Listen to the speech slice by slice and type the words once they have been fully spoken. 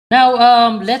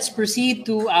Now, let's proceed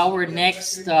to our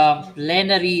next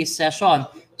plenary session.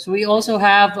 So we also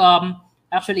have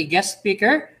actually guest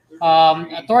speaker,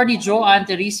 Attorney Joanne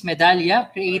Therese Medalla,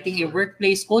 creating a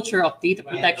workplace culture of data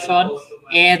protection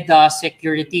and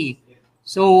security.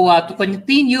 So to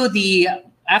continue the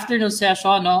afternoon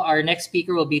session, no, our next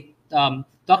speaker will be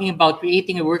talking about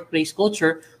creating a workplace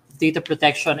culture of data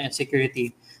protection and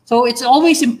security. So it's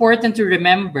always important to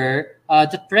remember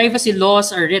that privacy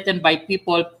laws are written by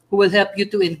people who will help you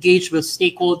to engage with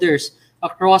stakeholders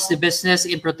across the business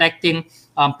in protecting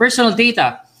personal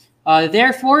data.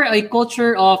 Therefore, a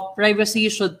culture of privacy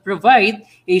should provide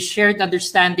a shared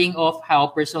understanding of how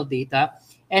personal data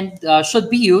and should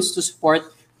be used to support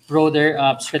broader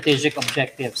strategic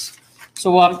objectives.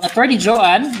 So, Attorney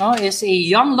Joanne, no, is a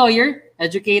young lawyer,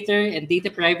 educator, and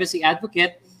data privacy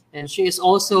advocate, and she is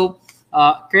also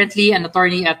currently an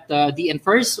attorney at the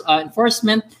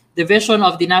Enforcement Division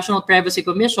of the National Privacy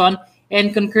Commission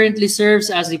and concurrently serves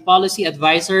as the policy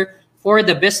advisor for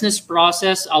the business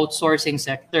process outsourcing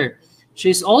sector. She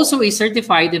is also a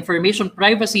certified information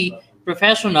privacy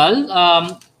professional,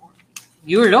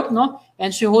 Europe, no?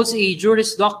 And she holds a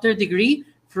Juris Doctor degree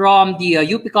from the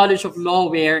UP College of Law,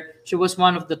 where she was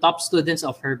one of the top students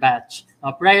of her batch.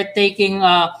 Prior to taking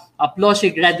law, she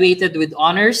graduated with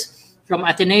honors from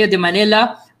Ateneo de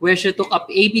Manila, where she took up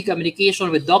AP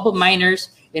Communication with double minors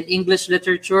in English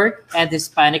Literature and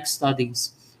Hispanic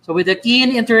Studies. So with a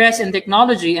keen interest in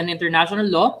technology and international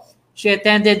law, she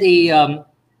attended a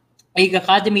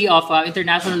Academy of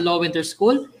International Law Winter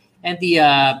School and the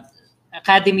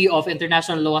Academy of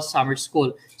International Law Summer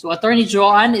School. So Attorney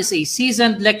Joanne is a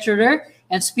seasoned lecturer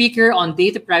and speaker on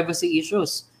data privacy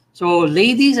issues. So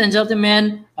ladies and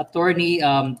gentlemen, Attorney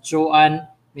Joanne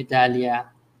Medalla.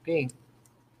 Okay.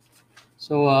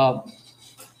 So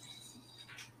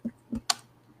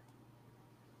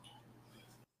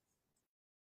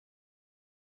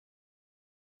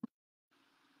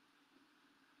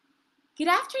Good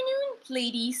afternoon,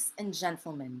 ladies and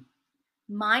gentlemen.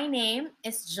 My name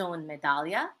is Joan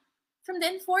Medalla from the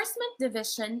Enforcement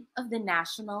Division of the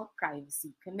National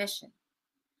Privacy Commission.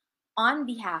 On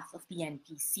behalf of the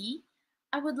NPC,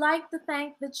 I would like to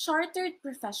thank the Chartered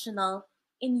Professional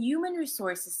in Human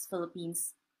Resources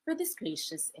Philippines for this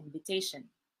gracious invitation.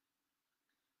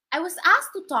 I was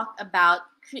asked to talk about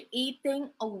creating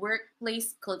a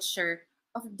workplace culture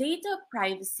of data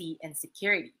privacy and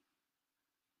security.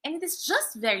 And it is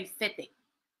just very fitting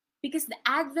because the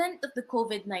advent of the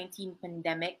COVID-19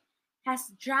 pandemic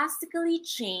has drastically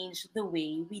changed the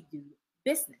way we do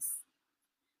business.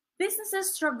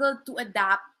 Businesses struggled to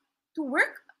adapt to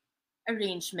work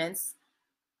arrangements,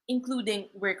 including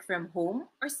work from home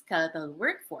or skeletal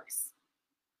workforce.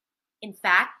 In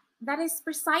fact, that is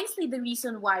precisely the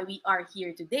reason why we are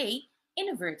here today in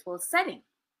a virtual setting.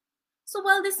 So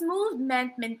while this move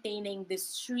meant maintaining the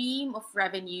stream of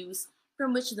revenues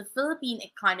from which the Philippine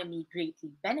economy greatly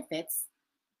benefits,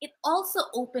 it also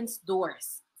opens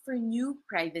doors for new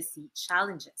privacy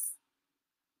challenges.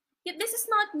 Yet this is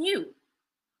not new.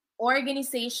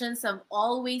 Organizations have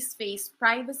always faced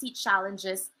privacy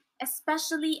challenges,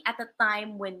 especially at a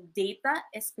time when data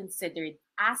is considered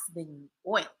as the new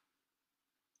oil.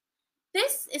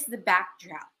 This is the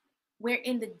backdrop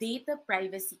wherein the Data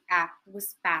Privacy Act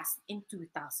was passed in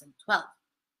 2012.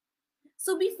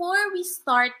 So before we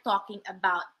start talking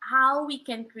about how we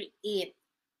can create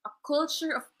a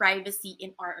culture of privacy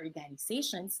in our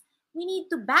organizations, we need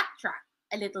to backtrack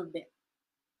a little bit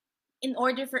in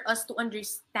order for us to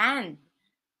understand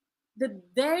the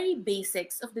very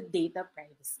basics of the Data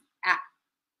Privacy Act.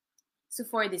 So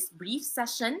for this brief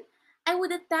session, I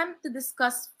would attempt to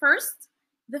discuss first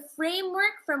the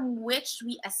framework from which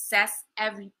we assess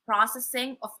every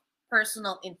processing of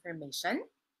personal information,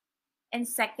 and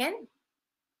second,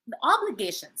 the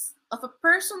obligations of a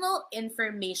personal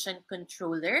information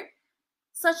controller,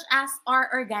 such as our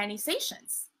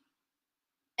organizations.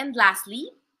 And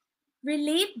lastly,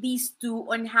 relate these two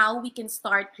on how we can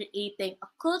start creating a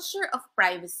culture of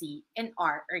privacy in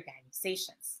our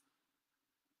organizations.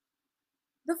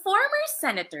 The former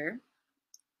Senator,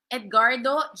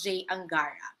 Edgardo J.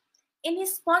 Angara, in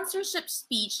his sponsorship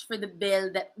speech for the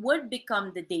bill that would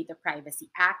become the Data Privacy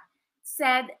Act,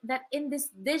 said that in this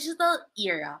digital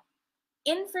era,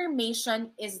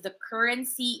 information is the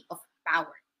currency of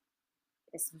power.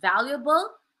 It is valuable,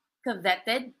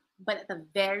 coveted, but at a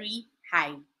very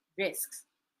high risk.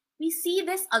 We see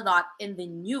this a lot in the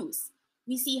news.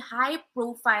 We see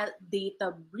high-profile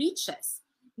data breaches.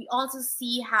 We also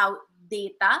see how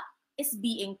data is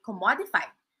being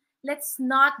commodified. Let's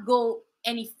not go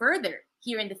any further.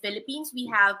 Here in the Philippines, we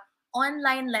have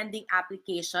online lending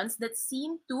applications that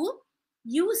seem to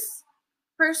use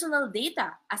personal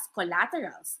data as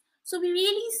collaterals. So we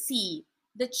really see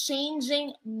the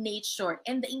changing nature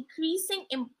and the increasing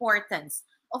importance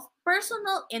of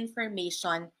personal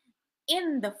information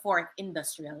in the fourth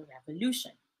industrial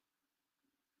revolution.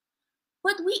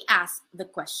 But we ask the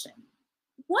question,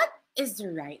 what is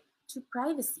the right to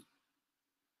privacy?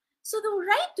 So the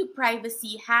right to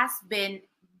privacy has been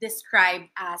described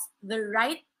as the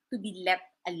right to be left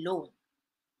alone,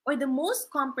 or the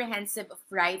most comprehensive of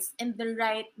rights and the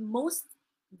right most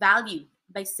valued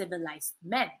by civilized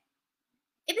men.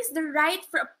 It is the right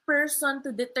for a person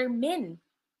to determine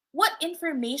what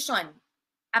information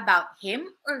about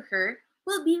him or her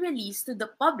will be released to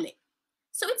the public.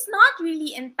 So it's not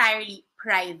really entirely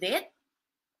private,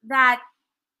 that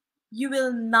you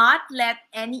will not let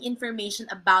any information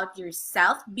about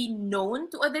yourself be known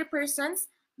to other persons,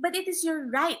 but it is your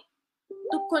right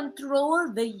to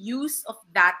control the use of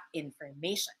that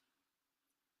information.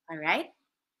 All right?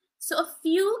 So a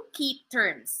few key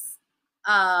terms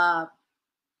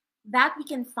that we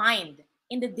can find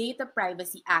in the Data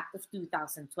Privacy Act of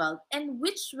 2012 and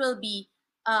which will be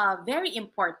very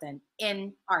important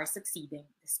in our succeeding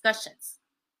discussions.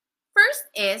 First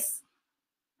is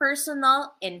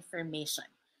personal information.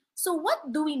 So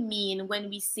what do we mean when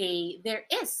we say there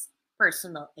is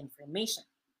personal information?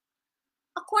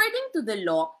 According to the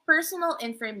law, personal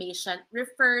information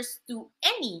refers to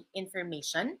any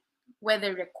information,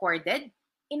 whether recorded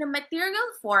in a material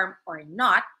form or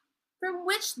not, from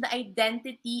which the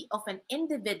identity of an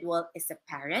individual is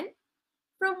apparent,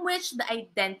 from which the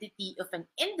identity of an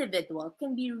individual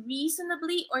can be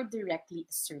reasonably or directly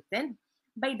ascertained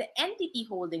by the entity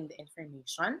holding the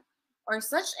information, or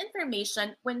such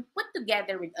information, when put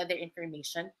together with other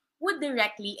information, would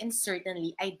directly and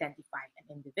certainly identify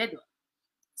an individual.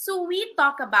 So we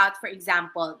talk about, for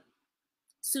example,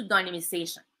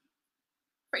 pseudonymization.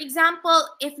 For example,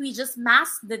 if we just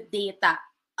mask the data,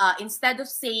 instead of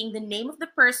saying the name of the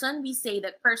person, we say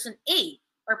that person A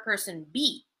or person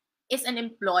B is an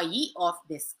employee of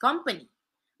this company.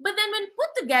 But then when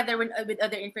put together with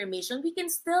other information, we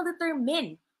can still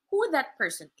determine who that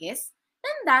person is,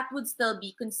 then that would still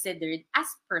be considered as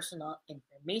personal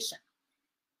information.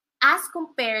 As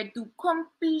compared to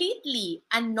completely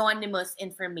anonymous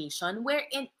information,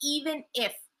 wherein even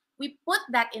if we put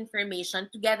that information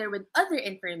together with other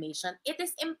information, it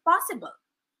is impossible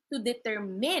to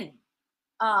determine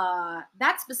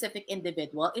that specific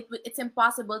individual. It's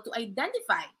impossible to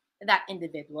identify that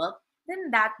individual,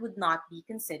 then that would not be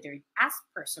considered as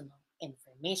personal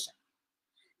information.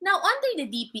 Now, under the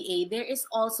DPA, there is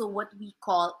also what we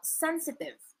call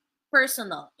sensitive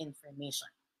personal information.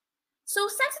 So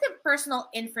sensitive personal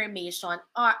information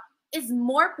is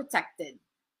more protected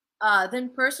than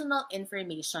personal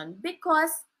information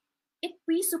because it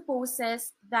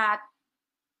presupposes that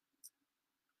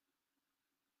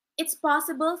it's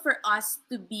possible for us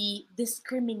to be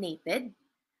discriminated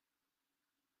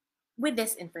with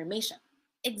this information.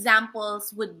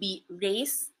 Examples would be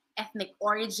race, ethnic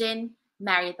origin,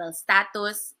 marital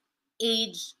status,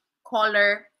 age,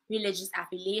 color, religious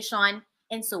affiliation,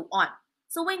 and so on.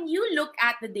 So when you look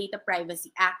at the Data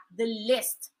Privacy Act, the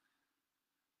list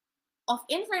of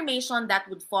information that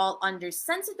would fall under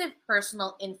sensitive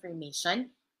personal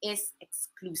information is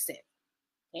exclusive.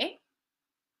 Okay?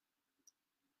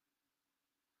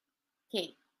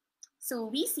 Okay. So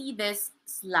we see this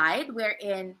slide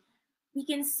wherein we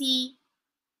can see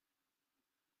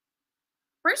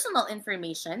personal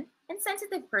information and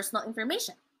sensitive personal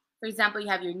information. For example, you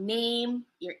have your name,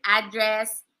 your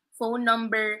address, phone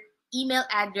number, email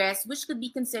address, which could be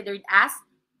considered as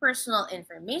personal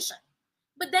information.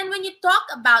 But then when you talk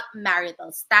about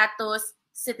marital status,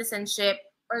 citizenship,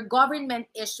 or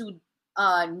government-issued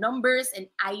numbers and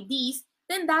IDs,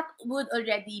 then that would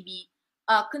already be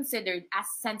considered as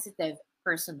sensitive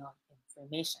personal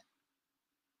information.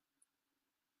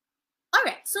 All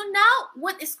right, so now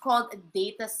what is called a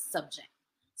data subject?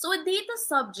 So a data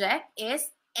subject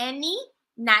is any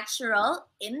natural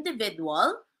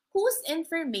individual whose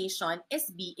information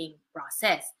is being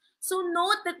processed. So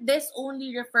note that this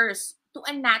only refers to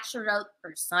a natural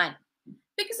person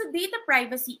because the Data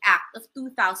Privacy Act of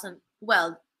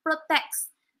 2012 protects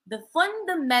the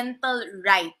fundamental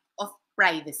right of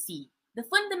privacy, the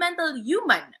fundamental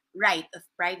human right of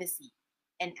privacy.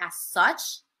 And as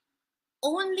such,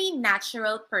 only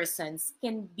natural persons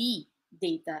can be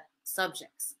data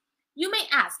subjects. You may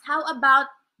ask, how about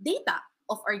data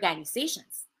of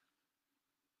organizations?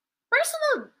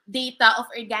 Personal data of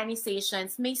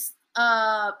organizations may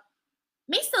still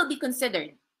be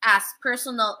considered as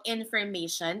personal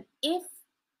information if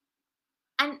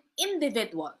an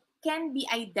individual can be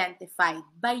identified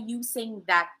by using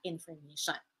that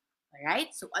information. All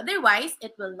right? So otherwise,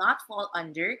 it will not fall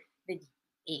under the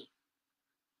DPA.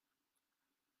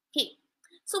 Okay.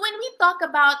 So when we talk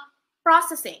about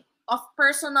processing of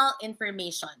personal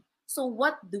information, so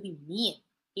what do we mean?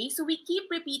 Okay, so we keep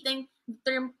repeating the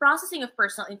term processing of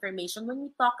personal information when we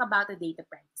talk about the Data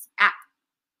Privacy Act.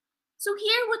 So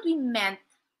here what we meant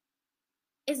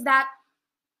is that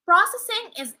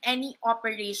processing is any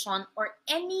operation or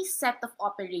any set of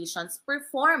operations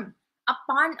performed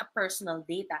upon a personal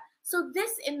data. So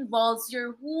this involves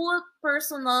your whole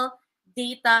personal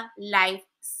data life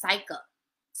cycle.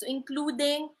 So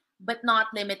including but not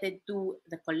limited to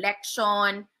the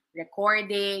collection,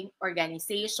 recording,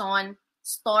 organization,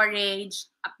 storage,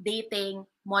 updating,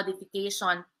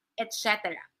 modification,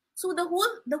 etc. So the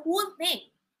whole thing.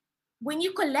 When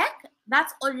you collect,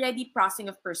 that's already processing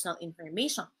of personal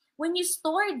information. When you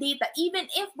store data, even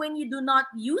if when you do not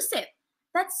use it,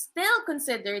 that's still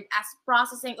considered as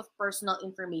processing of personal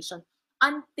information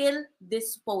until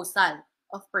disposal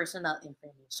of personal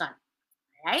information.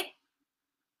 Right?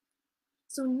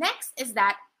 So next is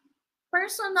that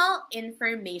personal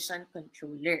information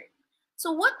controller.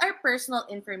 So what are personal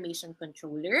information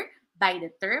controller? By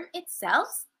the term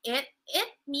itself, it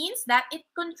means that it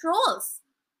controls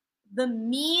the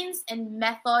means and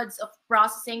methods of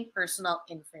processing personal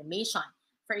information.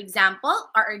 For example,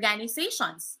 our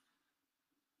organizations.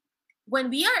 When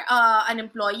we are an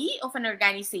employee of an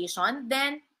organization,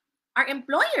 then our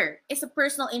employer is a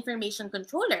personal information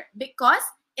controller because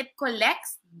it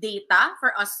collects data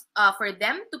for us, for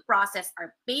them to process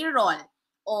our payroll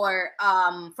or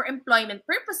for employment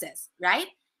purposes, right?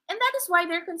 And that is why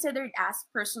they're considered as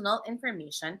personal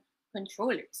information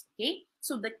controllers, okay?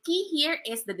 So the key here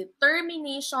is the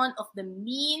determination of the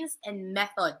means and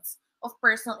methods of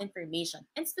personal information,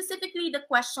 and specifically the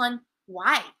question,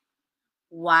 why?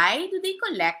 Why do they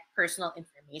collect personal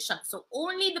information? So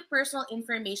only the personal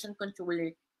information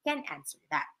controller can answer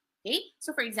that. Okay.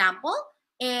 So for example,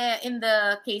 in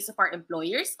the case of our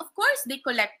employers, of course, they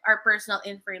collect our personal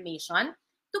information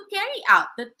to carry out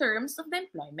the terms of the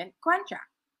employment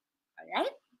contract. All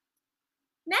right.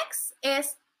 Next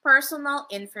is personal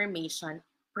information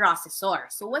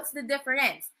processor. So what's the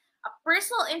difference? A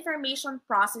personal information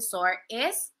processor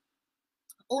is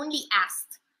only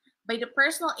asked by the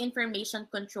personal information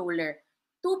controller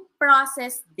to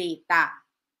process data.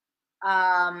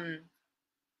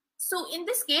 So in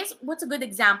this case, what's a good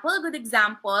example? A good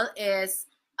example is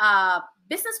a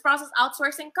business process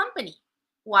outsourcing company.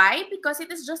 Why? Because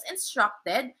it is just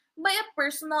instructed by a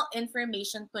personal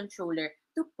information controller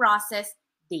to process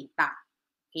data.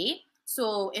 Okay?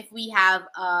 So if we have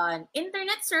an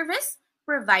internet service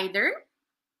provider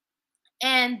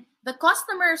and the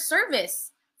customer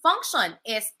service function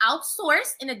is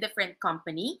outsourced in a different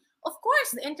company, of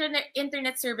course, the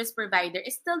internet service provider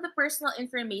is still the personal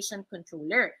information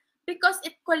controller because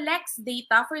it collects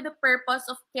data for the purpose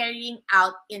of carrying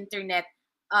out internet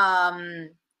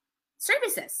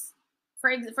services,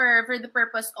 for the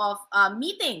purpose of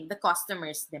meeting the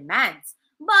customer's demands.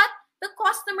 But the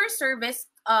customer service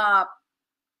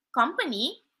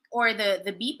company or the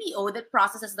BPO that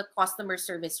processes the customer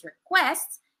service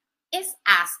requests is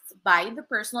asked by the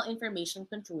personal information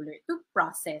controller to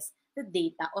process the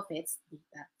data of its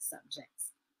data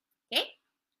subjects. Okay?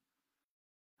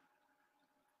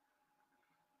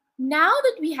 Now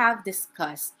that we have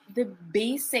discussed the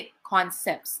basic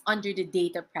concepts under the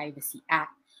Data Privacy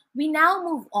Act, we now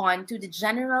move on to the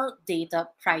general data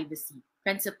privacy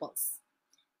principles.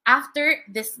 After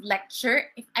this lecture,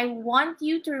 if I want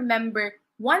you to remember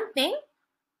one thing,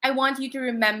 I want you to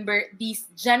remember these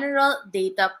general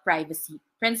data privacy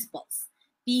principles.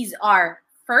 These are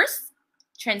first,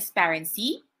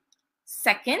 transparency,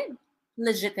 second,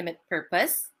 legitimate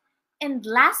purpose, and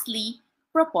lastly,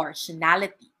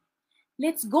 proportionality.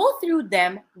 Let's go through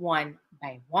them one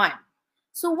by one.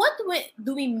 So what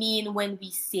do we mean when we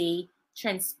say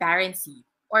transparency,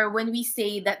 or when we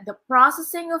say that the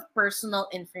processing of personal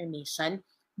information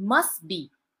must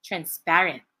be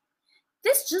transparent?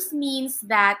 This just means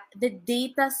that the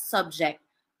data subject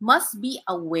must be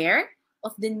aware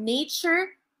of the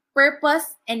nature,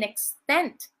 purpose, and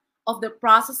extent of the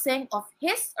processing of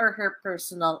his or her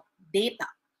personal data,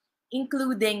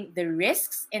 including the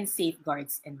risks and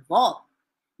safeguards involved,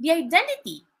 the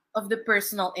identity of the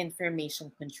personal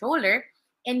information controller,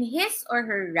 and his or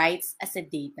her rights as a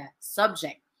data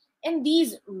subject. And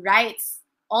these rights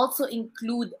also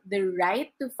include the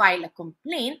right to file a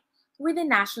complaint with the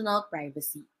National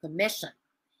Privacy Commission.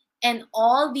 And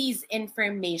all these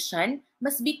information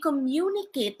must be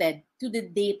communicated to the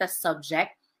data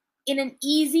subject in an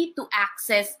easy to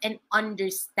access and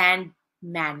understand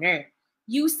manner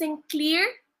using clear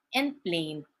and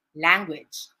plain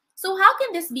language. So how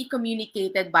can this be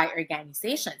communicated by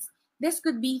organizations? This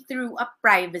could be through a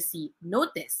privacy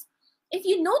notice. If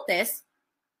you notice,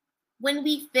 when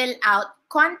we fill out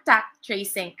contact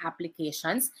tracing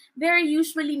applications, there are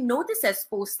usually notices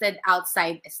posted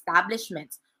outside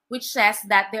establishments, which says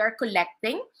that they are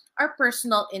collecting our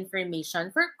personal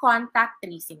information for contact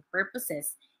tracing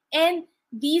purposes. And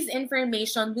these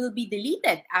information will be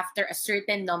deleted after a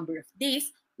certain number of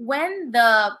days when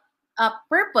the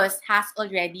purpose has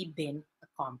already been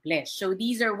accomplished. So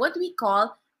these are what we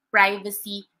call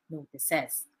privacy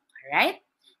notices. All right?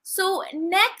 So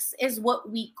next is what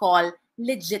we call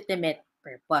legitimate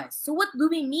purpose. So what do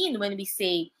we mean when we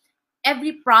say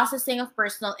every processing of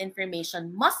personal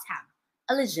information must have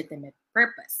a legitimate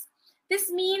purpose? This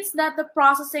means that the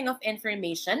processing of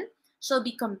information shall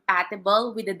be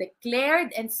compatible with the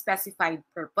declared and specified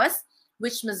purpose,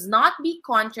 which must not be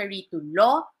contrary to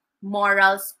law,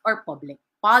 morals, or public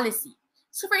policy.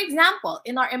 So for example,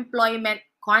 in our employment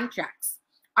contracts,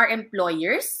 our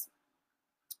employers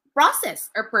process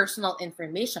our personal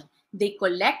information. They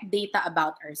collect data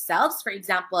about ourselves, for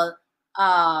example,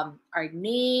 our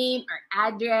name, our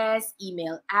address,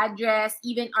 email address,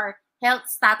 even our health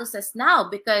statuses now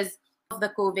because of the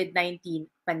COVID-19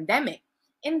 pandemic.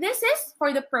 And this is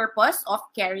for the purpose of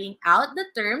carrying out the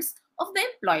terms of the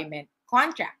employment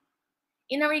contract.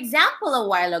 In our example a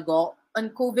while ago on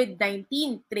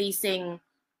COVID-19 tracing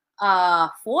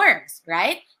forms,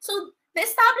 right? So the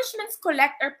establishments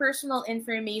collect our personal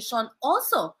information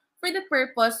also for the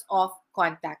purpose of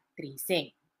contact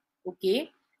tracing.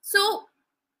 Okay? So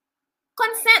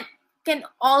consent can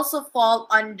also fall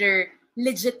under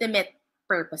legitimate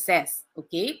purposes.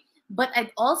 Okay? But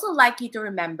I'd also like you to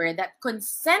remember that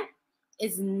consent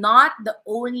is not the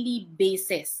only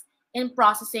basis in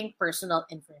processing personal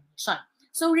information.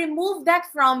 So remove that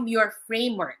from your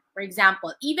framework. For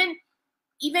example, even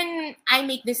I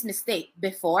make this mistake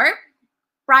before.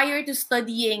 Prior to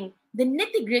studying the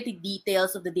nitty-gritty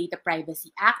details of the Data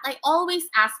Privacy Act, I always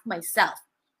ask myself,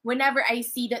 whenever I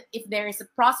see that if there is a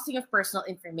processing of personal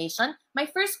information, my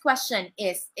first question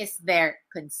is there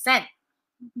consent?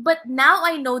 But now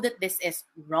I know that this is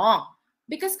wrong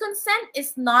because consent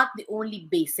is not the only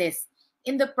basis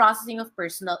in the processing of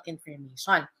personal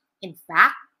information. In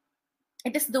fact,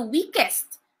 it is the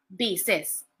weakest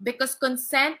basis because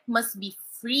consent must be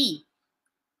free.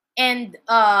 And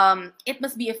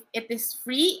it is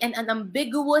free and an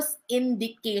ambiguous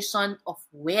indication of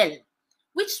will,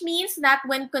 which means that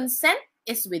when consent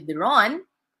is withdrawn,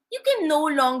 you can no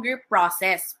longer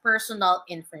process personal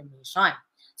information.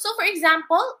 So for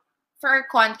example, for our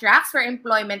contracts, for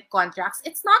employment contracts,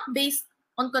 it's not based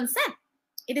on consent.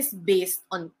 It is based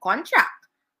on contract.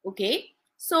 Okay?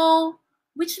 So,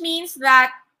 which means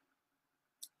that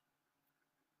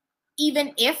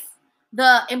even if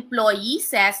the employee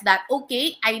says that,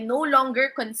 okay, I no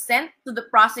longer consent to the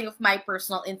processing of my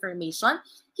personal information,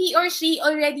 he or she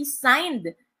already signed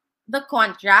the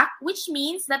contract, which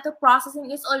means that the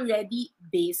processing is already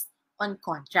based on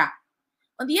contract.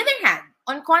 On the other hand,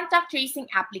 on contact tracing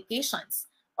applications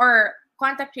or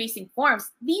contact tracing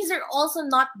forms, these are also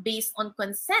not based on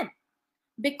consent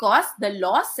because the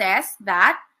law says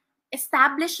that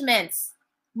establishments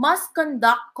must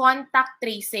conduct contact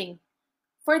tracing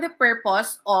for the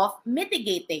purpose of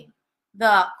mitigating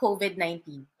the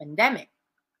COVID-19 pandemic.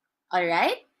 All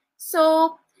right?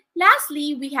 So,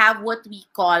 lastly, we have what we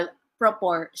call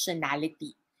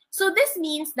proportionality. So, this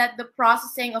means that the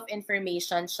processing of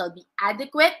information shall be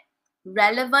adequate,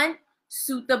 relevant,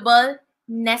 suitable,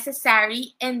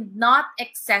 necessary, and not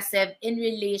excessive in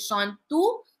relation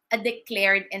to a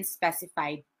declared and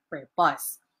specified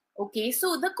purpose. Okay,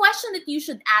 so the question that you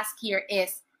should ask here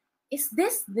is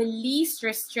this the least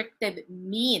restrictive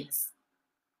means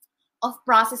of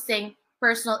processing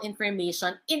personal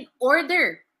information in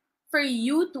order for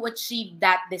you to achieve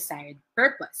that desired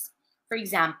purpose? For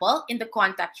example, in the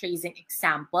contact tracing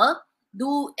example,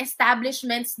 do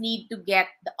establishments need to get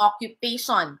the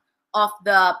occupation of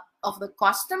the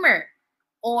customer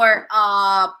or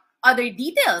other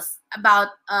details about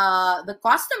the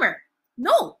customer?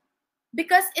 No,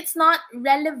 because it's not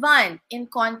relevant in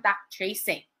contact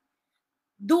tracing.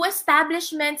 Do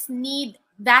establishments need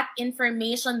that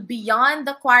information beyond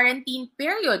the quarantine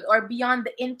period or beyond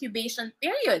the incubation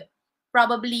period?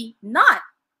 Probably not,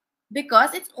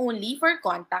 because it's only for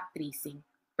contact tracing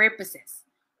purposes.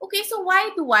 Okay, so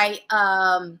why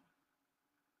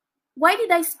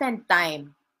did I spend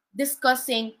time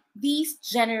discussing these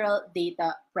general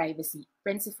data privacy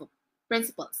principles?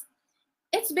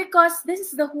 It's because this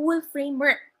is the whole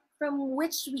framework from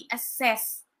which we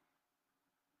assess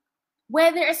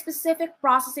whether a specific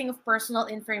processing of personal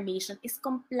information is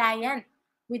compliant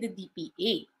with the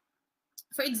DPA.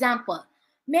 For example,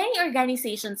 many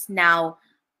organizations now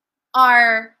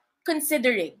are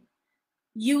considering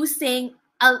using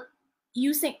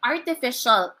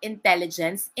artificial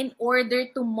intelligence in order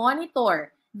to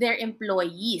monitor their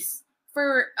employees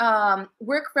for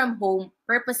work from home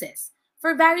purposes,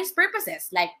 for various purposes.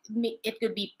 Like it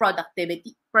could be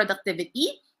productivity.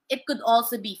 It could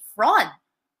also be fraud,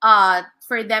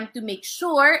 for them to make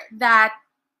sure that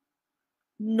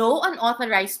no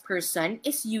unauthorized person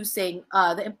is using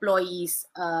the employees'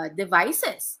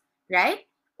 devices, right?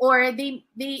 Or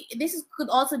could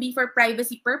also be for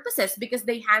privacy purposes because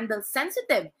they handle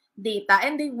sensitive data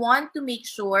and they want to make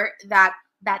sure that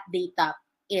that data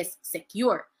is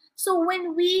secure. So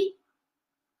when we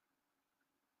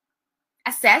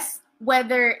assess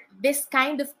whether this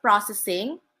kind of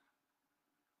processing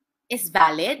is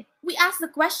valid, we ask the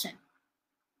question,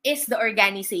 is the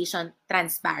organization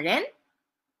transparent?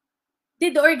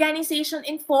 Did the organization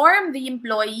inform the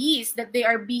employees that they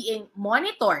are being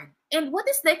monitored? And what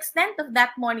is the extent of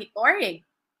that monitoring?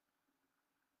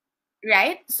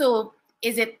 Right? So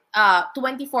is it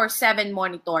 24/7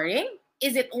 monitoring?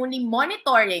 Is it only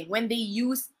monitoring when they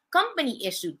use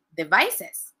company-issued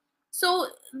devices? So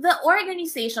the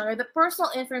organization or the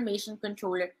personal information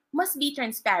controller must be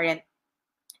transparent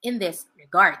in this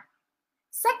regard.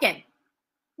 Second,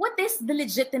 what is the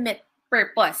legitimate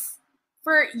purpose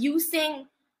for using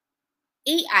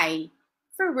AI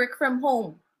for work from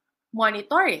home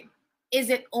monitoring? Is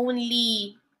it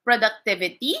only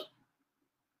productivity?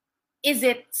 Is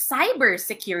it cyber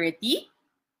security?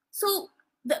 So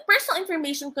the personal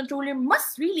information controller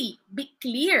must really be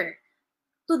clear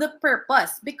to the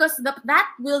purpose because that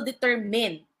will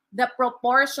determine the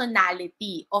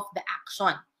proportionality of the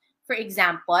action. For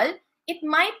example, it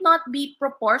might not be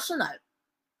proportional.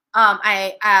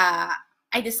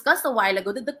 I discussed a while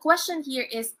ago that the question here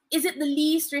is it the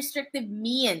least restrictive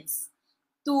means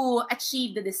to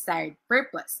achieve the desired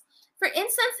purpose? For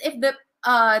instance, if the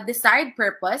desired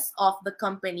purpose of the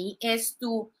company is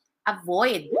to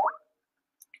avoid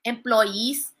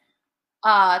employees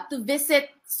to visit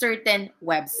certain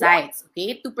websites,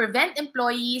 okay, to prevent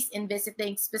employees in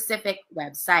visiting specific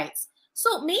websites.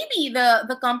 So maybe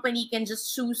the company can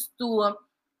just choose to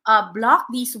block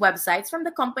these websites from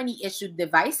the company-issued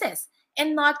devices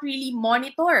and not really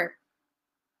monitor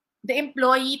the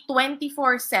employee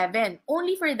 24/7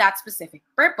 only for that specific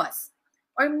purpose.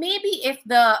 Or maybe if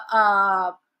the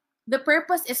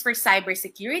purpose is for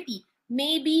cybersecurity,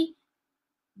 maybe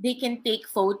they can take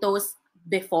photos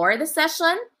before the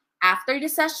session, after the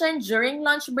session, during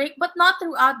lunch break, but not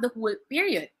throughout the whole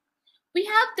period. We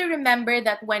have to remember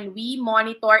that when we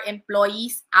monitor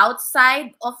employees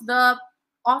outside of the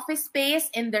office space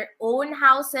in their own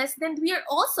houses, then we are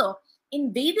also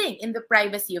invading in the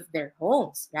privacy of their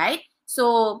homes, right?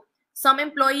 So some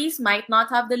employees might not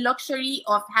have the luxury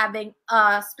of having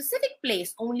a specific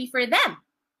place only for them,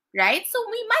 right? So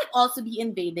we might also be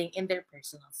invading in their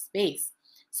personal space.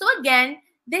 So again,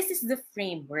 this is the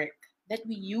framework that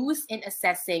we use in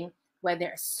assessing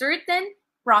whether a certain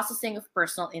processing of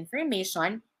personal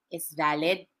information is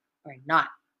valid or not.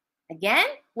 Again,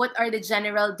 what are the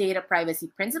general data privacy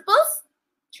principles?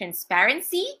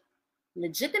 Transparency,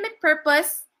 legitimate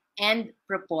purpose, and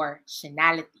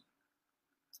proportionality.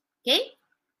 Okay?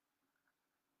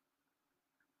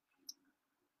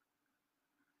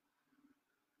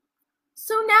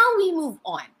 So now we move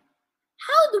on.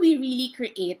 How do we really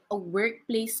create a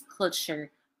workplace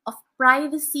culture of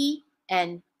privacy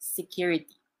and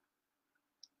security?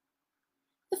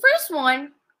 The first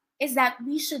one is that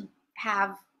we should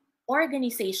have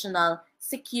organizational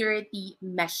security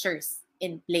measures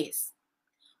in place.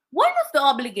 One of the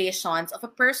obligations of a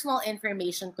personal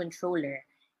information controller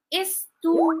is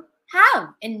to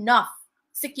have enough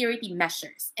security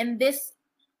measures. And this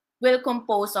will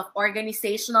compose of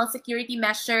organizational security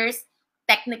measures,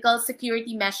 technical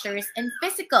security measures, and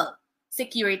physical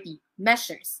security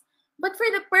measures. But for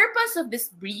the purpose of this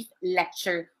brief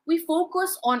lecture, we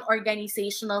focus on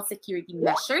organizational security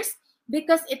measures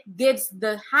because it gives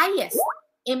the highest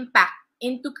impact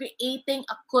into creating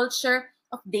a culture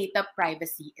of data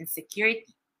privacy and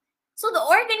security. So the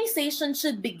organization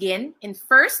should begin in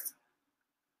first,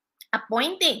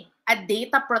 appointing a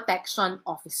data protection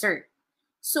officer.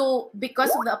 So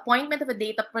because of the appointment of a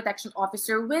data protection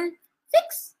officer will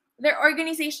fix their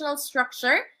organizational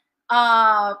structure,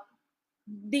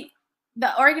 the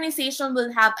the organization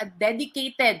will have a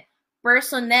dedicated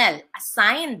personnel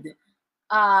assigned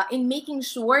in making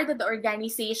sure that the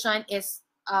organization is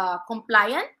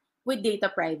compliant with data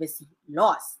privacy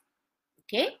laws.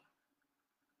 Okay?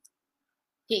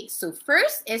 Okay, so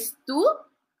first is to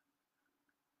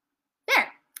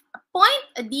appoint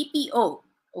a DPO.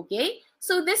 Okay?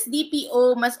 So this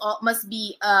DPO must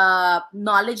be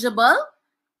knowledgeable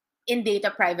in data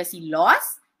privacy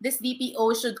laws. This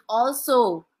DPO should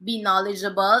also be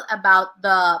knowledgeable about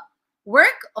the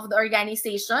work of the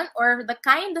organization or the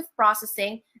kind of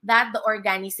processing that the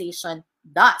organization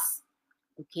does.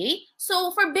 Okay,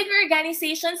 so for bigger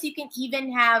organizations, you can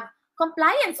even have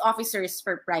compliance officers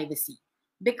for privacy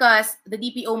because the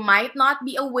DPO might not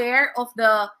be aware of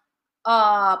the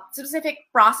specific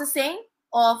processing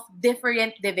of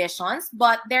different divisions,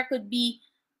 but there could be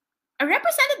a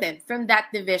representative from that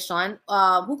division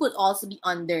who could also be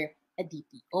under a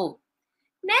DPO.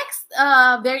 Next,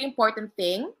 very important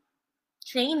thing,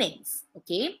 trainings.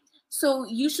 Okay, so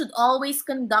you should always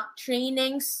conduct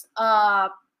trainings to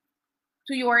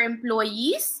your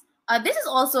employees. This is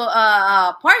also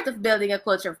part of building a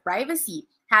culture of privacy,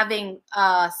 having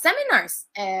seminars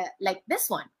like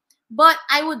this one. But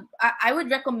I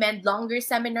would recommend longer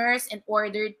seminars in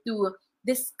order to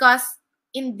discuss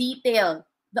in detail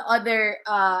the other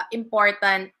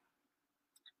important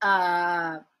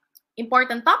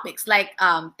topics like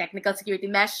technical security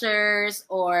measures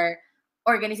or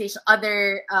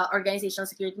other organizational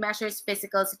security measures,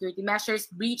 physical security measures,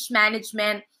 breach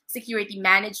management, security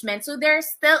management. So there's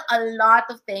still a lot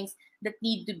of things that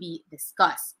need to be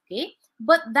discussed, okay?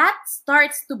 But that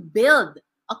starts to build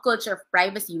a culture of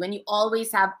privacy when you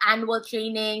always have annual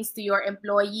trainings to your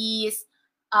employees.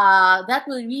 That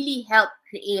will really help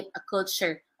create a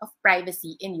culture of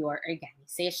privacy in your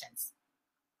organizations.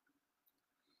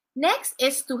 Next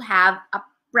is to have a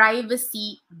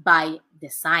privacy by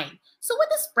design. So what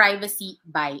is privacy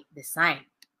by design?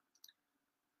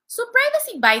 So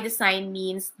privacy by design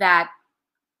means that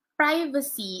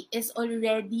privacy is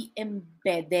already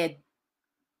embedded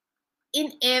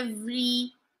in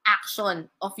every action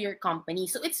of your company.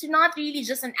 So it's not really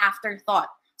just an afterthought.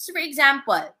 So for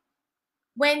example,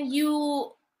 when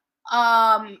you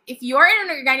if you're in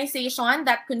an organization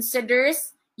that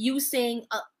considers using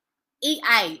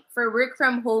AI for work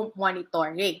from home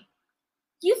monitoring,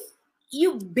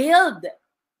 you build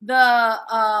the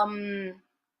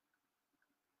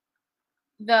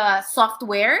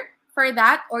software for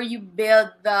that, or you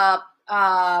build the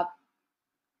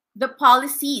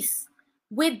policies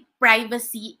with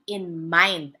privacy in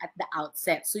mind at the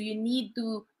outset. So you need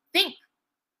to think,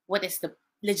 what is the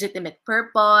legitimate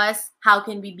purpose? How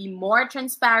can we be more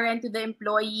transparent to the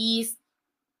employees?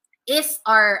 Is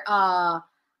our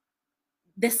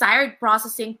desired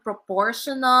processing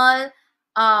proportional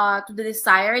to the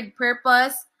desired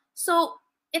purpose? So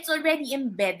it's already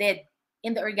embedded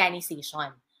in the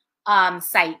organization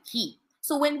psyche.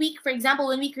 So for example,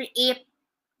 when we create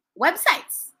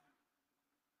websites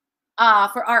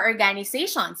for our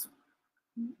organizations,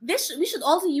 we should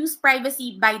also use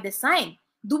privacy by design.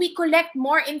 Do we collect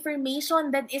more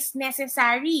information than is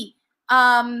necessary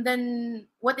than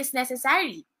what is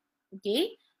necessary?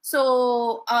 Okay,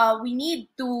 so we need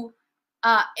to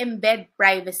embed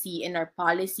privacy in our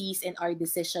policies and our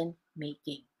decision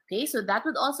making. Okay, so that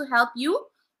would also help you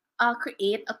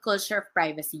create a culture of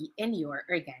privacy in your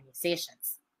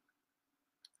organizations.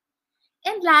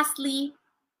 And lastly,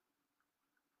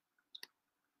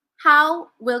 how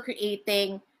will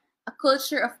creating a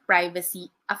culture of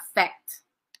privacy affect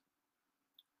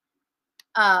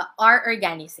our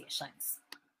organizations?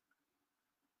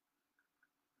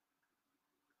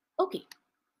 Okay,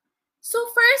 so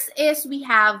first is we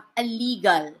have a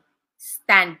legal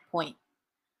standpoint.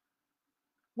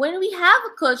 When we have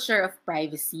a culture of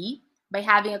privacy, by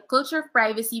having a culture of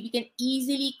privacy, we can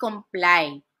easily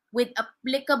comply with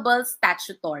applicable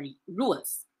statutory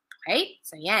rules. Right?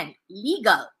 So yan,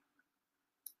 legal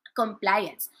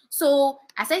compliance. So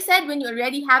as I said, when you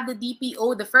already have the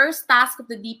DPO, the first task of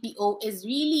the DPO is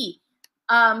really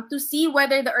to see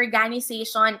whether the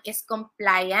organization is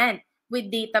compliant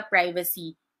with data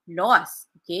privacy laws.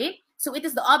 Okay, so it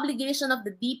is the obligation of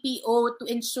the DPO to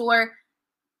ensure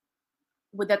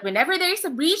that whenever there is a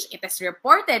breach, it is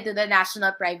reported to the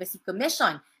National Privacy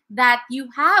Commission, that you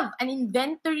have an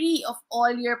inventory of all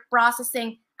your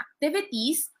processing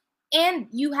activities and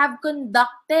you have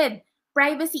conducted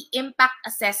privacy impact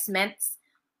assessments,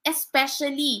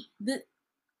 especially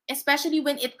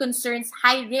when it concerns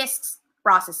high risks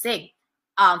processing.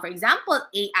 For example,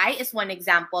 AI is one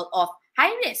example of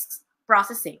high risks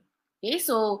processing. Okay,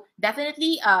 so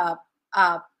definitely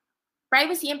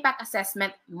privacy impact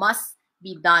assessment must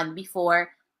be done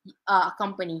before a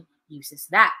company uses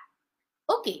that.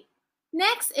 Okay,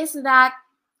 next is that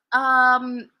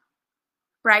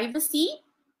privacy.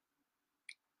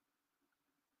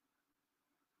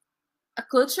 A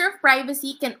culture of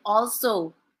privacy can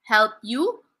also help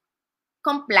you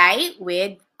comply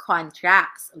with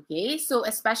contracts. Okay, so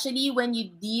especially when you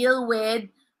deal with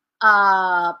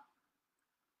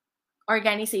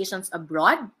organizations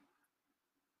abroad,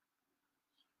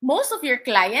 most of your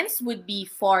clients would be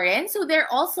foreign, so there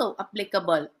are also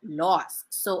applicable laws.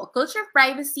 So a culture of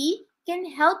privacy can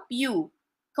help you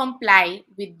comply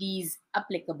with these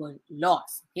applicable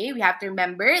laws. Okay, we have to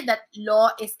remember that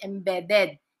law is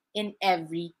embedded in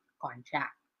every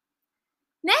contract.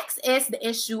 Next is the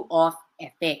issue of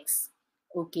ethics.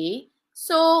 Okay,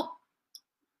 so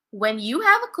when you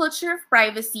have a culture of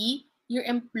privacy, your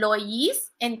employees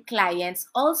and clients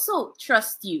also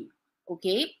trust you.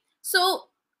 Okay, so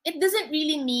it doesn't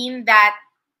really mean that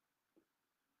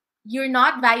you're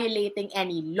not violating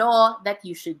any law that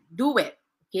you should do it.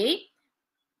 Okay,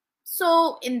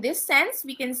 so in this sense,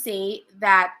 we can say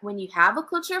that when you have a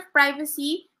culture of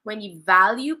privacy, when you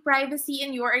value privacy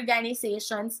in your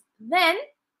organizations, then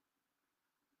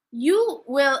you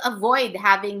will avoid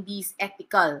having these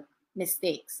ethical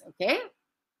mistakes. Okay,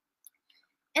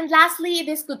 and lastly,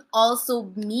 this could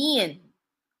also mean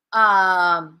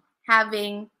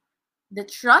having the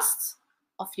trust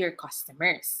of your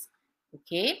customers.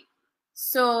 Okay,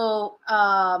 so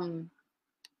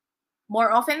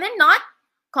more often than not,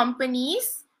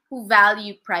 companies who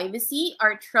value privacy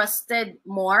are trusted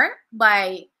more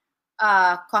by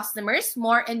customers.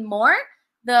 More and more,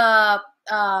 the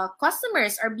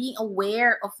customers are being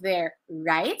aware of their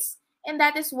rights, and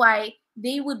that is why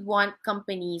they would want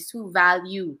companies who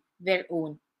value their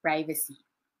own privacy.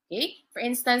 Okay, for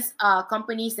instance,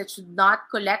 companies that should not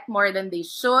collect more than they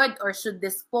should or should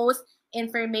dispose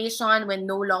information when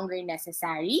no longer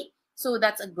necessary. So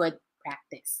that's a good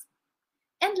practice.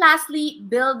 And lastly,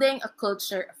 building a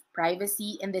culture of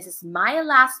privacy, and this is my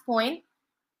last point,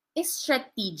 is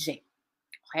strategic.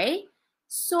 Okay,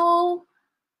 so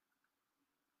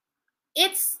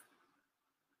it's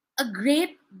a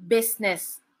great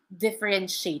business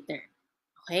differentiator.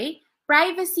 Okay,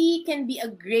 privacy can be a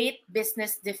great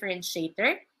business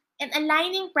differentiator, and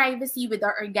aligning privacy with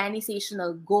our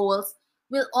organizational goals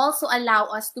will also allow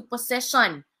us to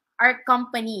position our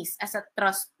companies as a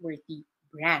trustworthy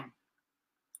brand.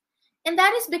 And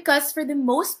that is because, for the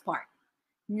most part,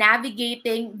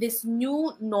 navigating this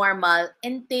new normal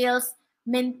entails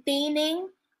maintaining,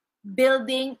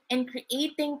 building, and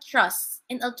creating trust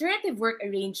in alternative work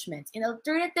arrangements, in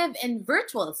alternative and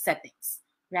virtual settings,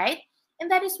 right?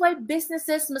 And that is why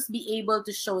businesses must be able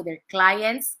to show their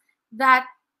clients that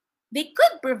they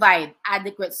could provide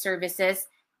adequate services,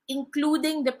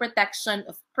 including the protection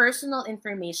of personal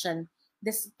information,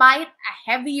 despite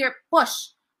a heavier push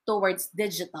towards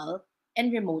digital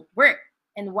and remote work,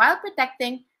 and while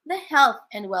protecting the health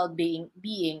and well-being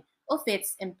of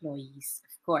its employees,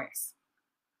 of course.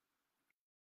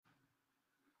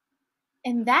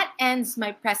 And that ends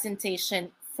my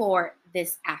presentation for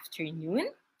this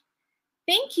afternoon.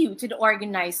 Thank you to the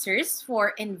organizers for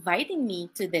inviting me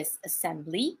to this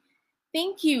assembly.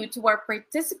 Thank you to our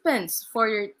participants for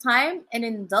your time and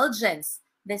indulgence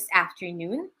this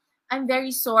afternoon. I'm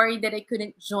very sorry that I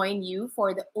couldn't join you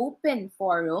for the open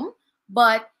forum,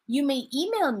 but you may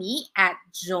email me at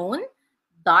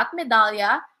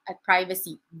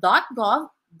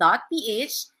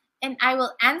joan.medallia@privacy.gov.ph, and I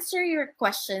will answer your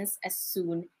questions as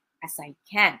soon as I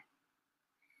can.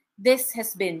 This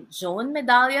has been Joan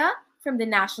Medallia from the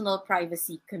National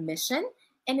Privacy Commission,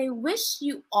 and I wish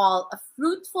you all a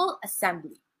fruitful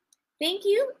assembly. Thank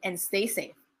you and stay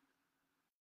safe.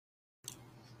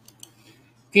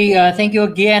 Okay, thank you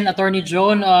again, Attorney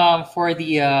Joan, for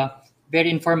the very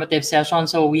informative session.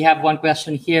 So we have one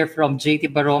question here from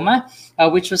JT Baroma,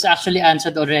 which was actually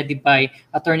answered already by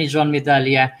Attorney Joan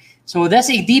Medallia. So does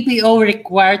a DPO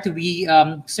require to be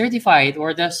certified,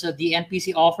 or does the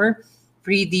NPC offer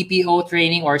free DPO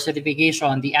training or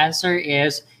certification? The answer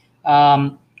is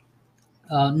no,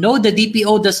 the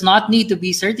DPO does not need to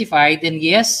be certified. And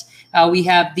yes, we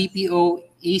have DPO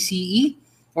ACE,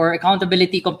 or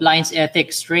Accountability Compliance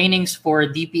Ethics trainings for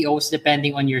DPOs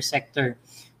depending on your sector.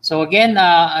 So again,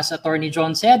 as Attorney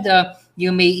John said,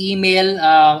 you may email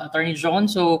Attorney John,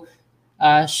 so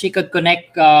she could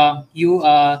connect you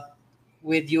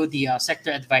with you, the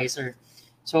sector advisor.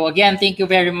 So again, thank you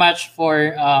very much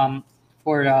for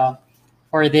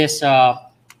this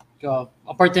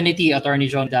opportunity, Attorney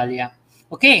John Medallia.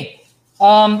 Okay.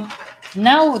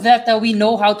 Now that we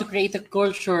know how to create a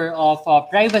culture of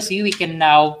privacy, we can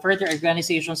now further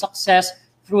organization success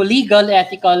through legal,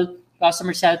 ethical,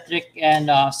 customer-centric,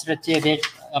 and strategic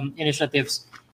initiatives.